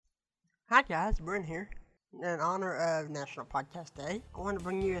Hi guys, Bryn here. In honor of National Podcast Day, I want to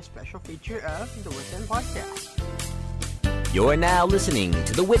bring you a special feature of the Wits End Podcast. You're now listening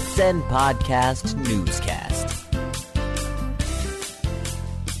to the Wits End Podcast Newscast.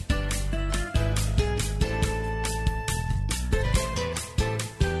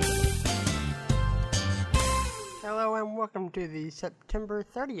 Hello and welcome to the September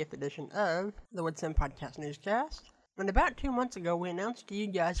 30th edition of the Wits End Podcast Newscast. And about 2 months ago, we announced to you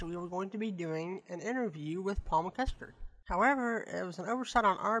guys that we were going to be doing an interview with Paul McCusker. However, it was an oversight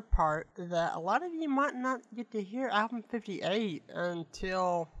on our part that a lot of you might not get to hear album 58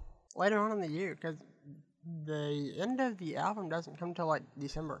 until later on in the year, because the end of the album doesn't come till like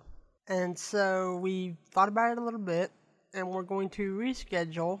December. And so we thought about it a little bit, and we're going to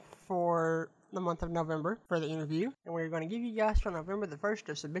reschedule for the month of November for the interview, and we're going to give you guys till November the 1st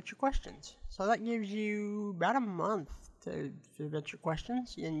to submit your questions. So that gives you about a month to submit your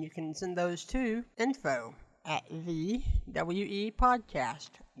questions, and you can send those to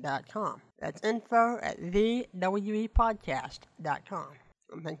info@thewepodcast.com. That's info@thewepodcast.com.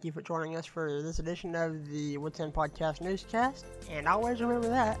 And thank you for joining us for this edition of the Wits End Podcast Newscast, and always remember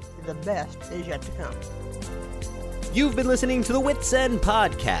that the best is yet to come. You've been listening to the Wits End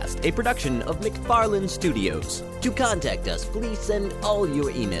Podcast, a production of McFarland Studios. To contact us, please send all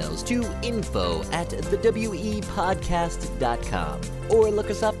your emails to info@thewepodcast.com or look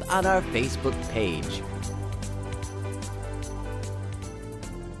us up on our Facebook page.